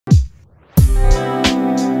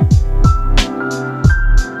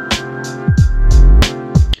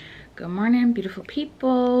beautiful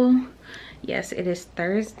people. Yes, it is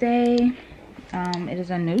Thursday. It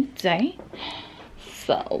is a new day.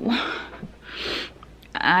 So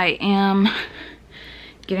I am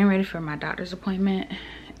getting ready for my doctor's appointment,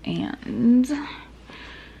 and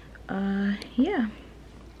yeah,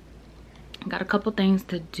 got a couple things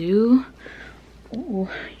to do. Ooh,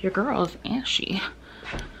 your girl's ashy.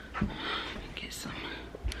 Get some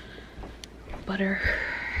butter.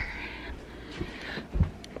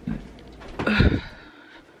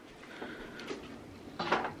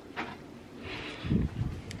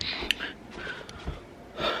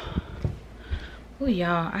 Oh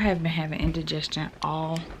y'all, I have been having indigestion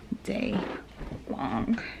all day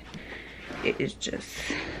long. It's just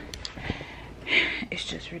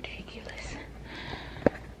ridiculous.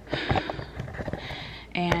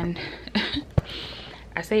 And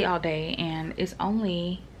I say all day, and it's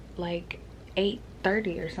only like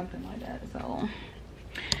 8:30 or something like that. So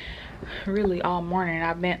really all morning.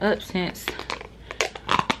 I've been up since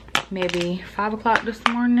maybe 5 o'clock this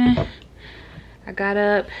morning. I got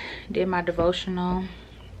up, did my devotional,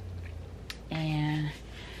 and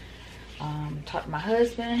talked to my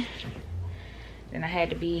husband. Then I had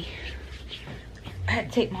to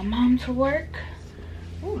take my mom to work.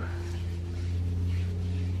 Ooh.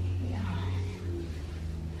 Yeah.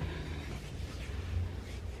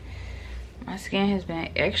 My skin has been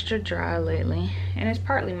extra dry lately, and it's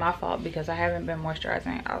partly my fault because I haven't been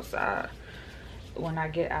moisturizing outside when I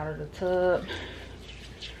get out of the tub.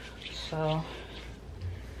 So,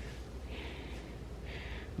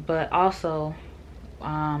 but also,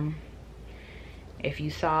 if you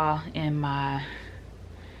saw in my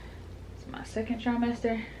second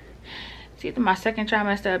trimester, it's either my second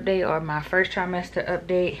trimester update or my first trimester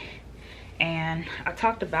update, and I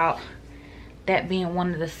talked about that being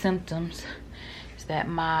one of the symptoms, is that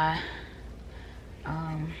my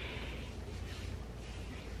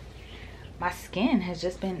my skin has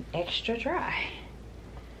just been extra dry.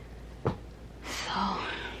 So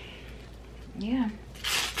yeah,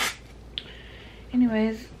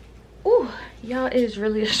 anyways, ooh, y'all, it is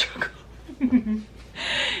really a struggle.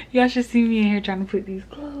 Y'all should see me in here trying to put these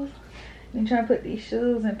clothes and trying to put these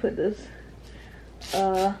shoes and put this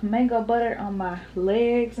mango butter on my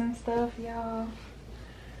legs and stuff, y'all.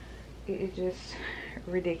 It is just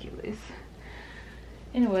ridiculous.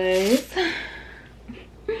 Anyways,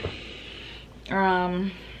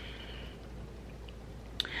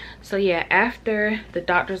 so yeah, after the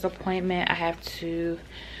doctor's appointment, I have to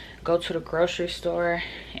go to the grocery store,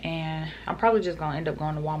 and I'm probably just gonna end up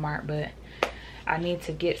going to Walmart, but I need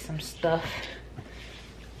to get some stuff.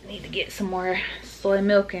 I need to get some more soy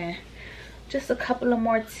milk and just a couple of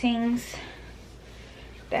more things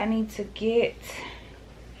that I need to get.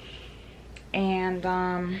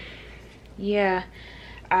 And yeah,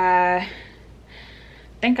 I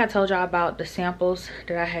think I told y'all about the samples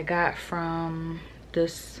that I had got from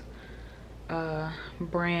this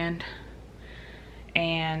brand,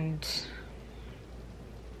 and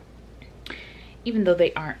even though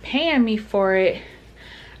they aren't paying me for it,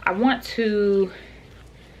 I want to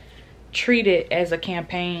treat it as a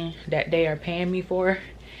campaign that they are paying me for.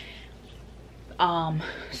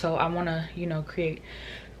 So I want to, you know, create,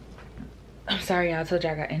 I'm sorry y'all, I told you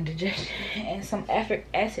I got indigestion and some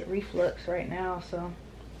acid reflux right now, so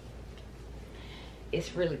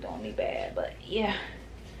it's really doing me bad. But yeah,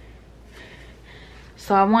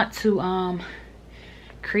 so I want to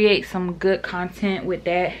create some good content with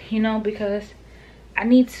that, you know, because I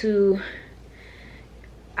need to,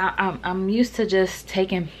 I'm used to just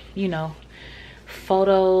taking, you know,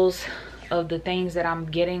 photos of the things that I'm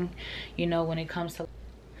getting, you know, when it comes to,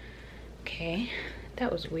 okay,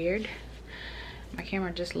 that was weird. My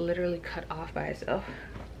camera just literally cut off by itself.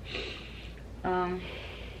 But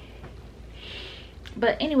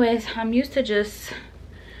anyways, I'm used to just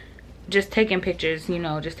taking pictures, you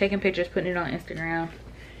know, just taking pictures, putting it on Instagram,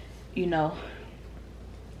 you know,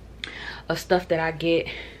 of stuff that I get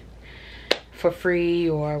for free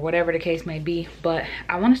or whatever the case may be. But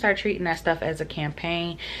I want to start treating that stuff as a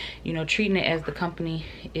campaign, you know, treating it as the company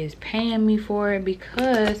is paying me for it,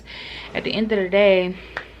 because at the end of the day,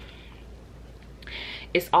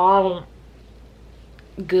 it's all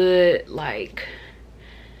good, like,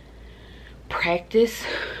 practice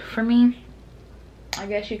for me, I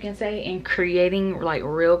guess you can say, in creating like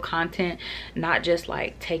real content, not just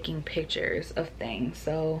like taking pictures of things.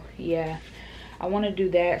 So yeah, I want to do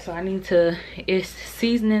that. So I need to, it's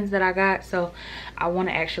seasonings that I got, so I want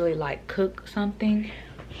to actually like cook something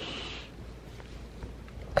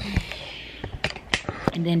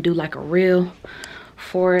and then do like a reel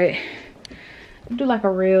for it. do like a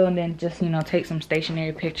reel and then just, you know, take some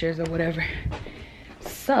stationary pictures or whatever.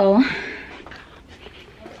 So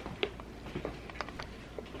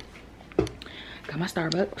got my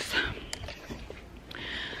Starbucks.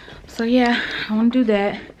 So yeah, I want to do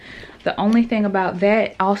that. The only thing about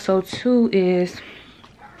that also too is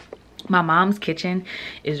my mom's kitchen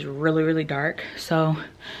is really dark, so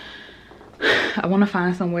I want to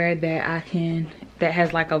find somewhere that that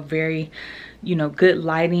has like a very, you know, good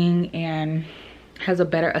lighting and has a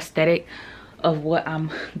better aesthetic of what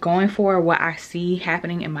I'm going for, what I see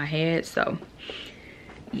happening in my head. So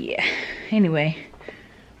yeah, anyway,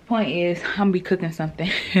 point is I'm gonna be cooking something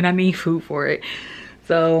and I need food for it.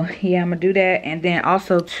 So yeah, I'm gonna do that. And then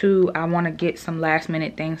also too, I want to get some last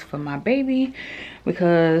minute things for my baby,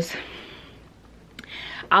 because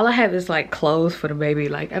all I have is like clothes for the baby.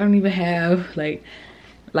 Like I don't even have like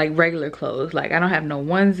regular clothes. Like I don't have no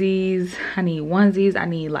onesies. I need onesies. I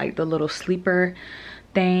need like the little sleeper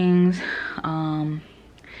things.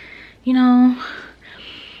 You know,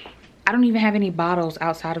 I don't even have any bottles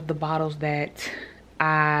outside of the bottles that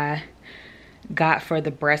I got for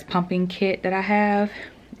the breast pumping kit that I have.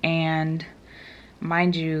 And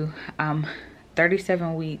mind you,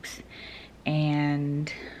 37 weeks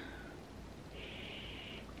and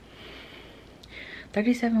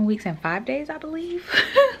 37 weeks and 5 days, I believe.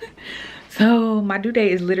 So my due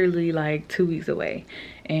date is literally like 2 weeks away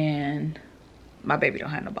and my baby don't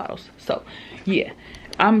have no bottles. So yeah,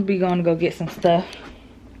 I'm gonna go get some stuff,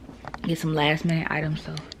 get some last minute items.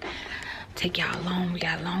 So take y'all along, we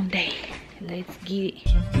got a long day. Let's get it.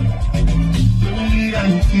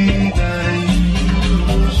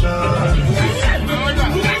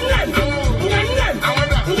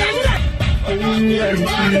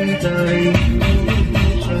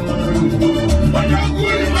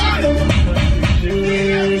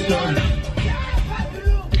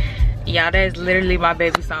 Y'all, that's literally my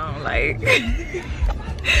baby song. Like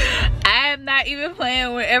I am not even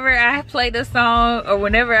playing. Whenever I play the song or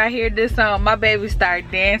whenever I hear this song, my baby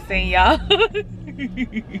start dancing, y'all.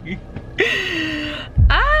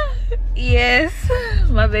 Yes,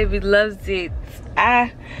 my baby loves it.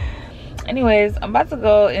 Anyways, I'm about to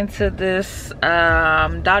go into this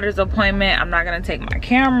doctor's appointment. I'm not gonna take my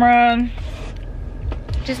camera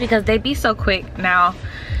just because they be so quick now.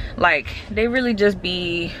 Like they really just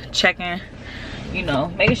be checking, you know,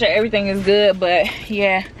 making sure everything is good. But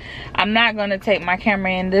yeah, I'm not gonna take my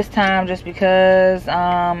camera in this time just because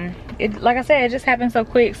it, like I said, it just happened so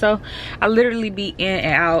quick. So I literally be in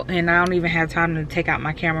and out and I don't even have time to take out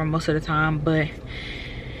my camera most of the time. But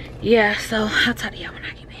yeah, so I'll talk to y'all when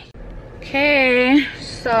I get back. Okay,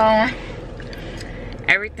 so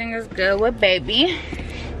everything is good with baby.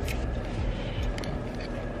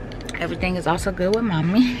 Everything is also good with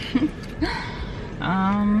mommy.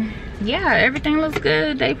 Yeah, everything looks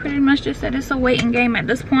good. They pretty much just said it's a waiting game at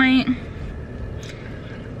this point.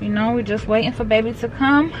 You know, we're just waiting for baby to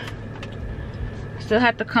come. Still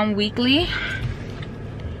have to come weekly.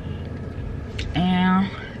 And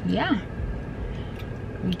yeah,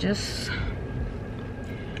 we just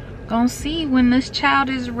gonna see when this child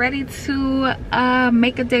is ready to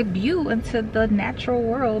make a debut into the natural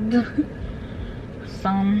world. So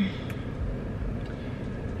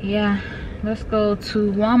yeah, let's go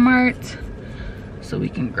to Walmart so we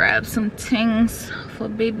can grab some things for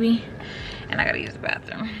baby. And I gotta use the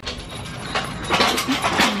bathroom.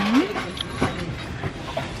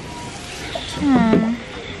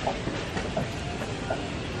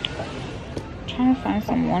 Trying to find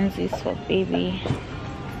some onesies for baby.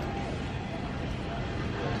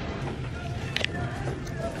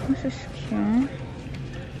 This is cute.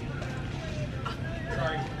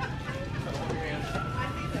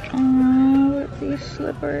 With these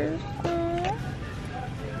slippers.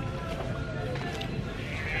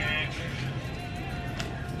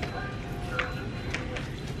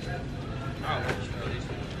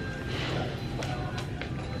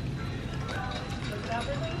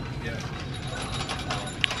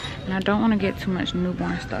 And I don't want to get too much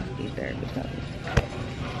newborn stuff either because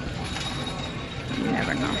you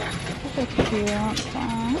never know. This is cute.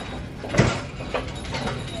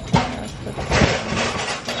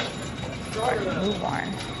 Newborn.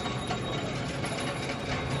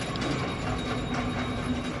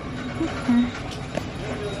 Okay.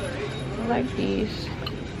 I like these.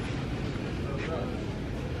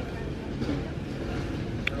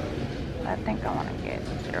 I think I want to get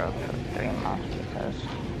 0 to 3 months because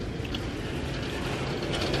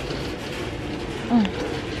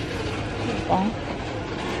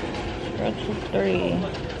 0 to 3.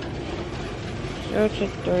 0 to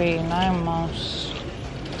 3, 9 months.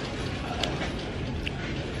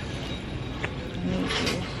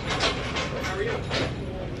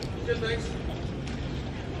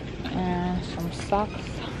 socks.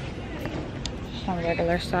 Some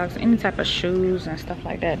regular socks. Any type of shoes and stuff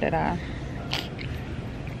like that that I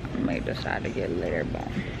may decide to get later, but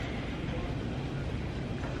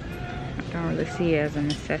I don't really see it as a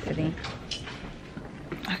necessity.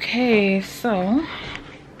 Okay, so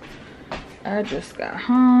I just got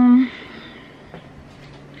home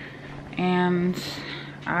and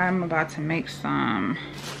I'm about to make some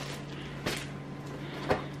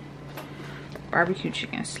barbecue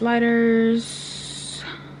chicken sliders.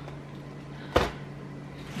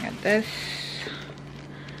 Got this.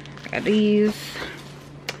 Got these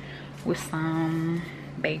with some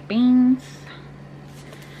baked beans.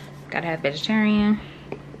 Gotta have vegetarian.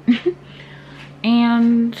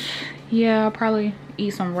 And yeah, I'll probably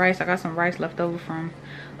eat some rice. I got some rice left over from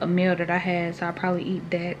a meal that I had, so I'll probably eat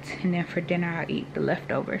that, and then for dinner I'll eat the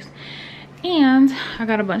leftovers. And I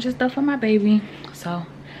got a bunch of stuff for my baby, so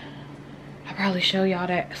I'll probably show y'all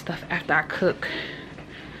that stuff after I cook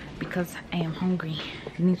because I am hungry.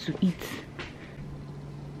 I need to eat.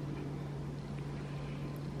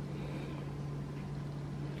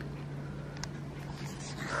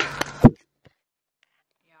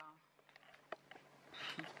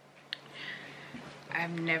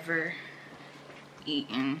 I've never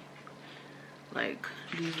eaten like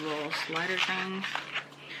these little slider things.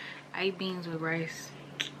 I eat beans with rice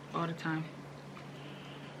all the time.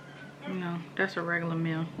 You know, that's a regular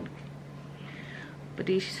meal. But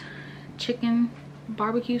these chicken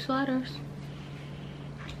barbecue sliders,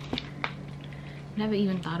 never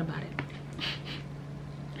even thought about it.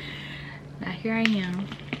 Now here I am,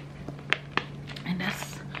 and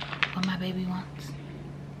that's what my baby wants.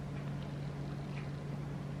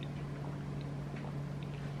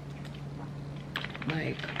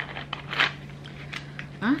 Like,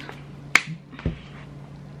 huh?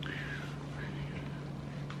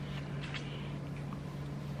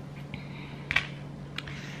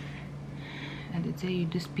 I had to tell you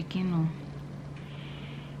this pequeno.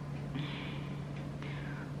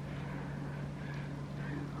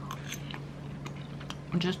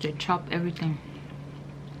 Just to chop everything.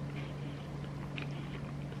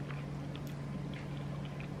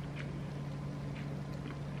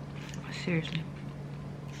 Seriously.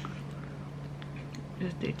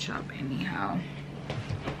 Just to chop anyhow.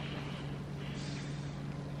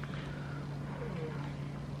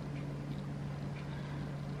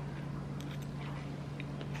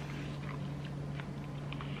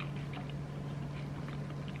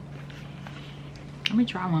 Let me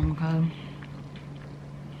try one because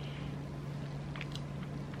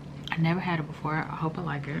I never had it before. I hope I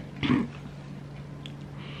like it.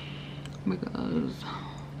 Because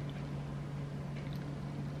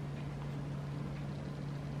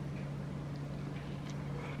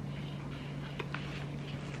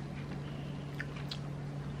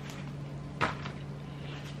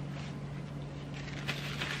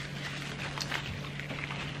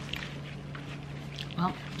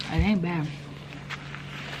well, it ain't bad.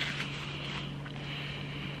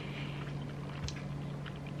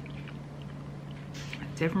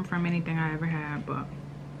 It's different from anything I ever had, but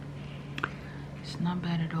it's not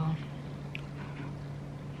bad at all.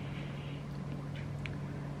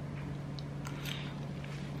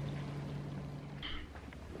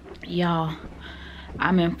 Y'all,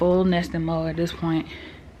 I'm in full nesting mode at this point.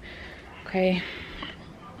 Okay,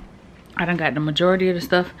 I done got the majority of the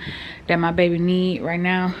stuff that my baby need right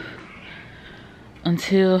now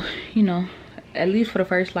until, you know, at least for the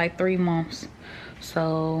first like 3 months.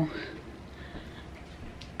 So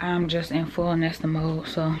I'm just in full nesting mode.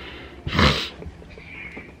 So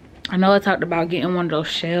I know I talked about getting one of those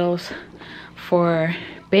shells for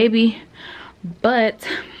baby, but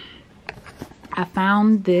I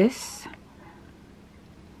found this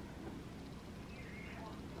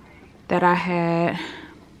that I had.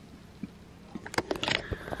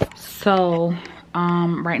 So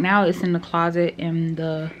right now it's in the closet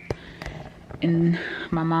in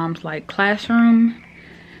my mom's like classroom,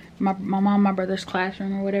 my brother's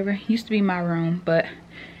classroom or whatever. It used to be my room, but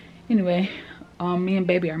anyway, me and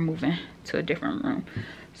baby are moving to a different room.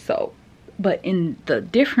 So but in the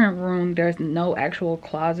different room there's no actual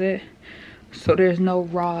closet, so there's no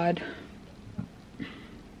rod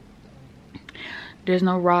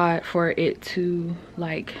for it to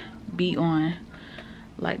like be on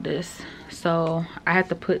like this. So I have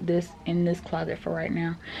to put this in this closet for right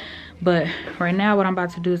now. But right now what I'm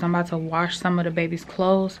about to do is I'm about to wash some of the baby's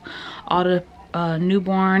clothes, all the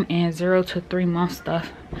newborn and 0 to 3 month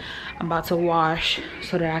stuff. I'm about to wash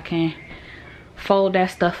so that I can fold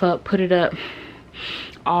that stuff up, put it up.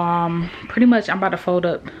 Pretty much I'm about to fold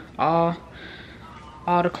up all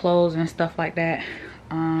the clothes and stuff like that.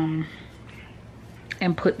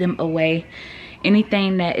 and put them away.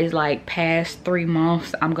 Anything that is like past 3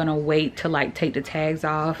 months, I'm gonna wait to like take the tags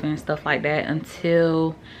off and stuff like that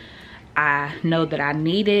until I know that I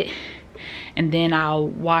need it, and then I'll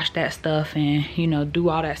wash that stuff and, you know, do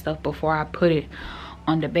all that stuff before I put it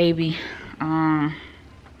on the baby.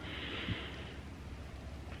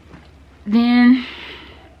 Then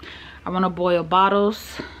I want to boil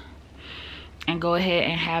bottles and go ahead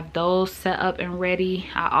and have those set up and ready.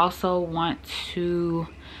 I also want to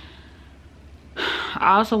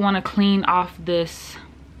clean off this,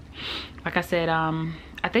 like I said,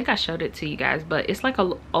 I think I showed it to you guys, but it's like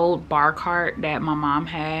an old bar cart that my mom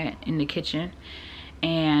had in the kitchen,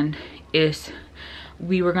 and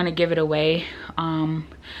we were gonna give it away,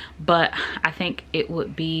 but I think it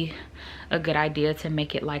would be a good idea to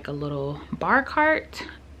make it like a little bar cart.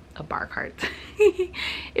 A bar cart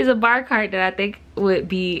is a bar cart that I think would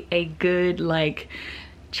be a good like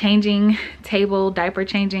changing table, diaper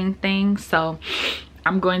changing thing. So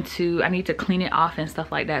I need to clean it off and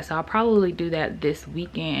stuff like that. So I'll probably do that this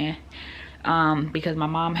weekend, because my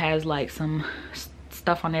mom has like some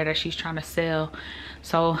stuff on there that she's trying to sell.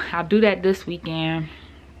 So I'll do that this weekend,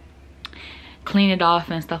 clean it off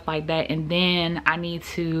and stuff like that. And then I need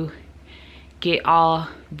to get all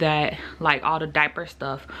that, like all the diaper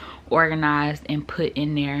stuff organized and put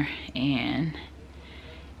in there. And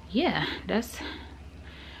yeah, that's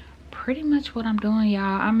pretty much what I'm doing,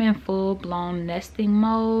 y'all. I'm in full-blown nesting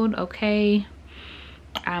mode. Okay,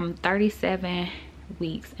 I'm 37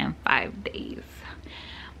 weeks and 5 days.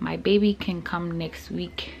 My baby can come next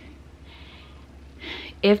week.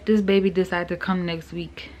 If this baby decides to come next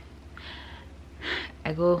week,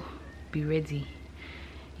 I go be ready.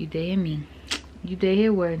 You did hear me? You did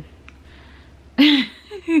hear word.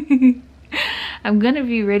 I'm gonna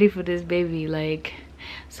be ready for this baby, like,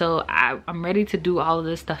 so I'm ready to do all of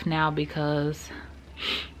this stuff now, because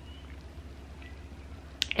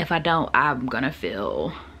if I don't, I'm gonna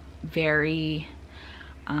feel very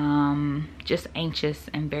just anxious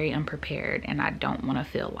and very unprepared, and I don't want to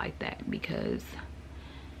feel like that, because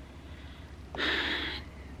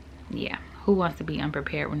yeah, who wants to be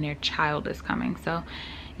unprepared when their child is coming? So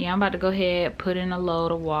yeah, I'm about to go ahead, put in a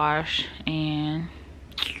load of wash, and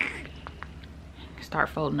start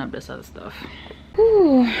folding up this other stuff.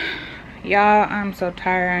 Whew. Y'all, I'm so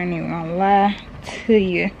tired, I ain't even gonna lie to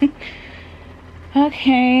you.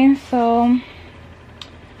 Okay, so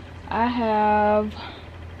I have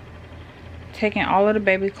taken all of the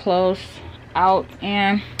baby clothes out,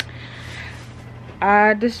 and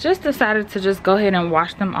I just decided to just go ahead and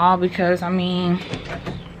wash them all, because I mean,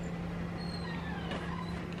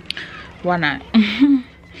 why not?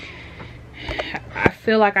 I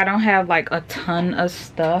feel like I don't have like a ton of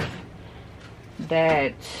stuff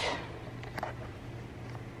that,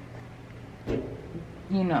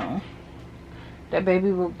 you know, that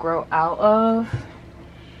baby will grow out of.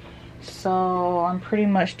 So I'm pretty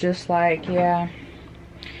much just like, yeah,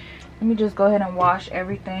 let me just go ahead and wash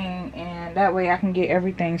everything, and that way I can get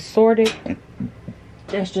everything sorted.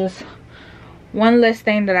 There's just one less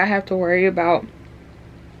thing that I have to worry about.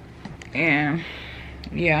 And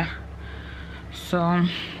yeah, so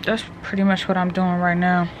that's pretty much what I'm doing right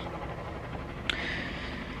now.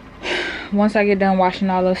 Once I get done washing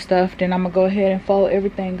all this stuff, then I'm gonna go ahead and fold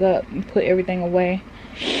everything up and put everything away,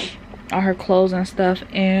 all her clothes and stuff.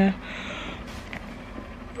 And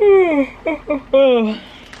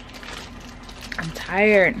I'm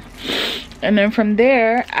tired. And then from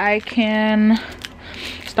there I can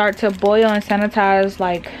start to boil and sanitize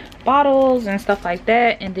like bottles and stuff like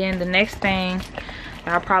that. And then the next thing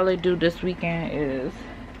that I'll probably do this weekend is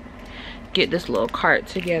get this little cart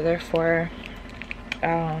together for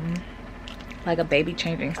like a baby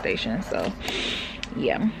changing station. So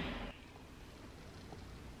yeah,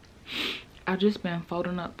 I've just been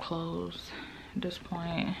folding up clothes at this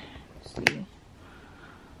point. Let's see,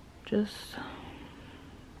 just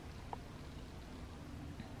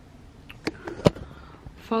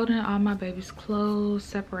folding all my baby's clothes,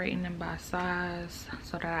 separating them by size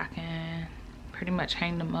so that I can pretty much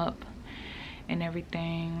hang them up and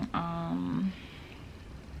everything. I'm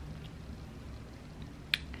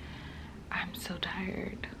so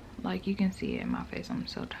tired, like you can see it in my face. I'm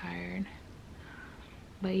so tired.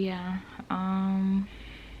 But yeah, I'm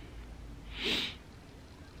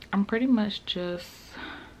pretty much just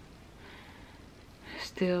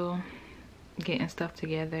still getting stuff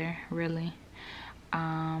together, really.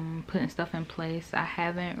 Putting stuff in place. I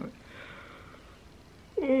haven't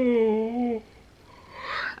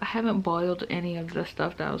boiled any of the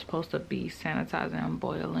stuff that was supposed to be sanitizing and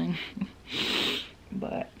boiling.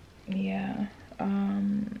 But yeah,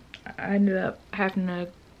 I ended up having to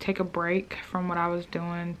take a break from what I was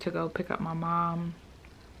doing to go pick up my mom,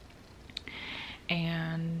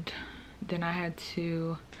 and then I had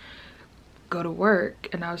to go to work,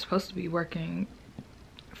 and I was supposed to be working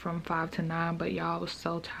from 5 to 9, but y'all, I was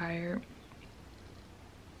so tired.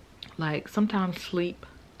 Like, sometimes sleep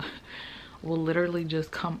will literally just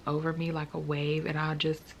come over me like a wave, and I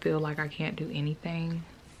just feel like I can't do anything,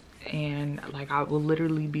 and like I will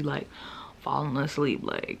literally be like falling asleep,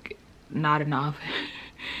 like nodding off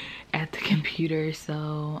at the computer.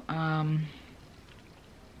 So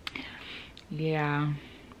yeah,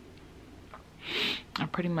 I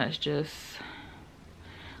pretty much just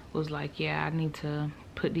was like, yeah, I need to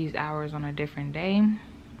put these hours on a different day,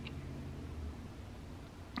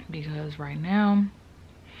 because right now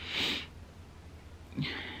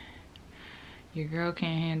your girl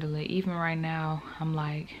can't handle it. Even right now, I'm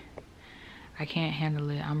like, I can't handle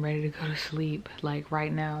it. I'm ready to go to sleep, like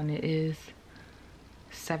right now, and it is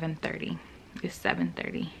 7:30. It's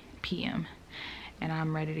 7:30 p.m. and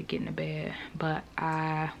I'm ready to get into bed. But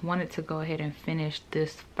I wanted to go ahead and finish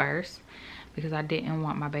this first because I didn't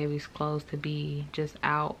want my baby's clothes to be just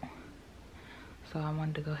out. So I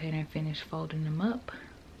wanted to go ahead and finish folding them up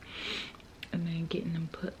and then getting them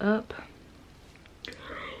put up.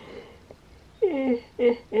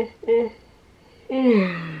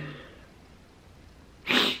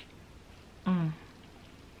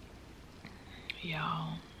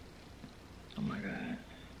 Y'all, oh my god,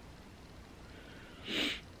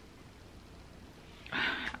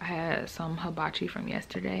 I had some hibachi from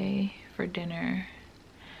yesterday for dinner,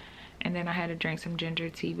 and then I had to drink some ginger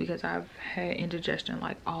tea because I've had indigestion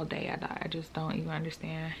like all day. I just don't even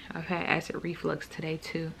understand. I've had acid reflux today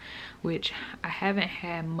too, which I haven't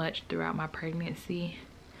had much throughout my pregnancy.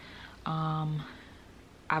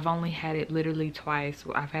 I've only had it literally twice.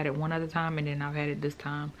 I've had it one other time, and then I've had it this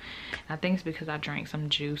time. I think it's because I drank some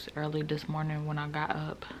juice early this morning when I got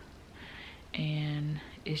up, and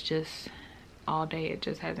it's just all day it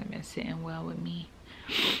just hasn't been sitting well with me.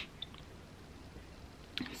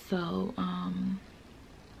 So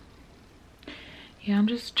yeah, I'm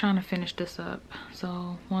just trying to finish this up,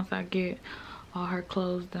 so once I get all her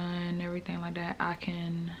clothes done, everything like that, I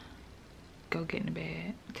can go get into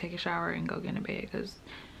bed, take a shower and go get into bed, because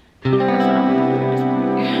that's what I'm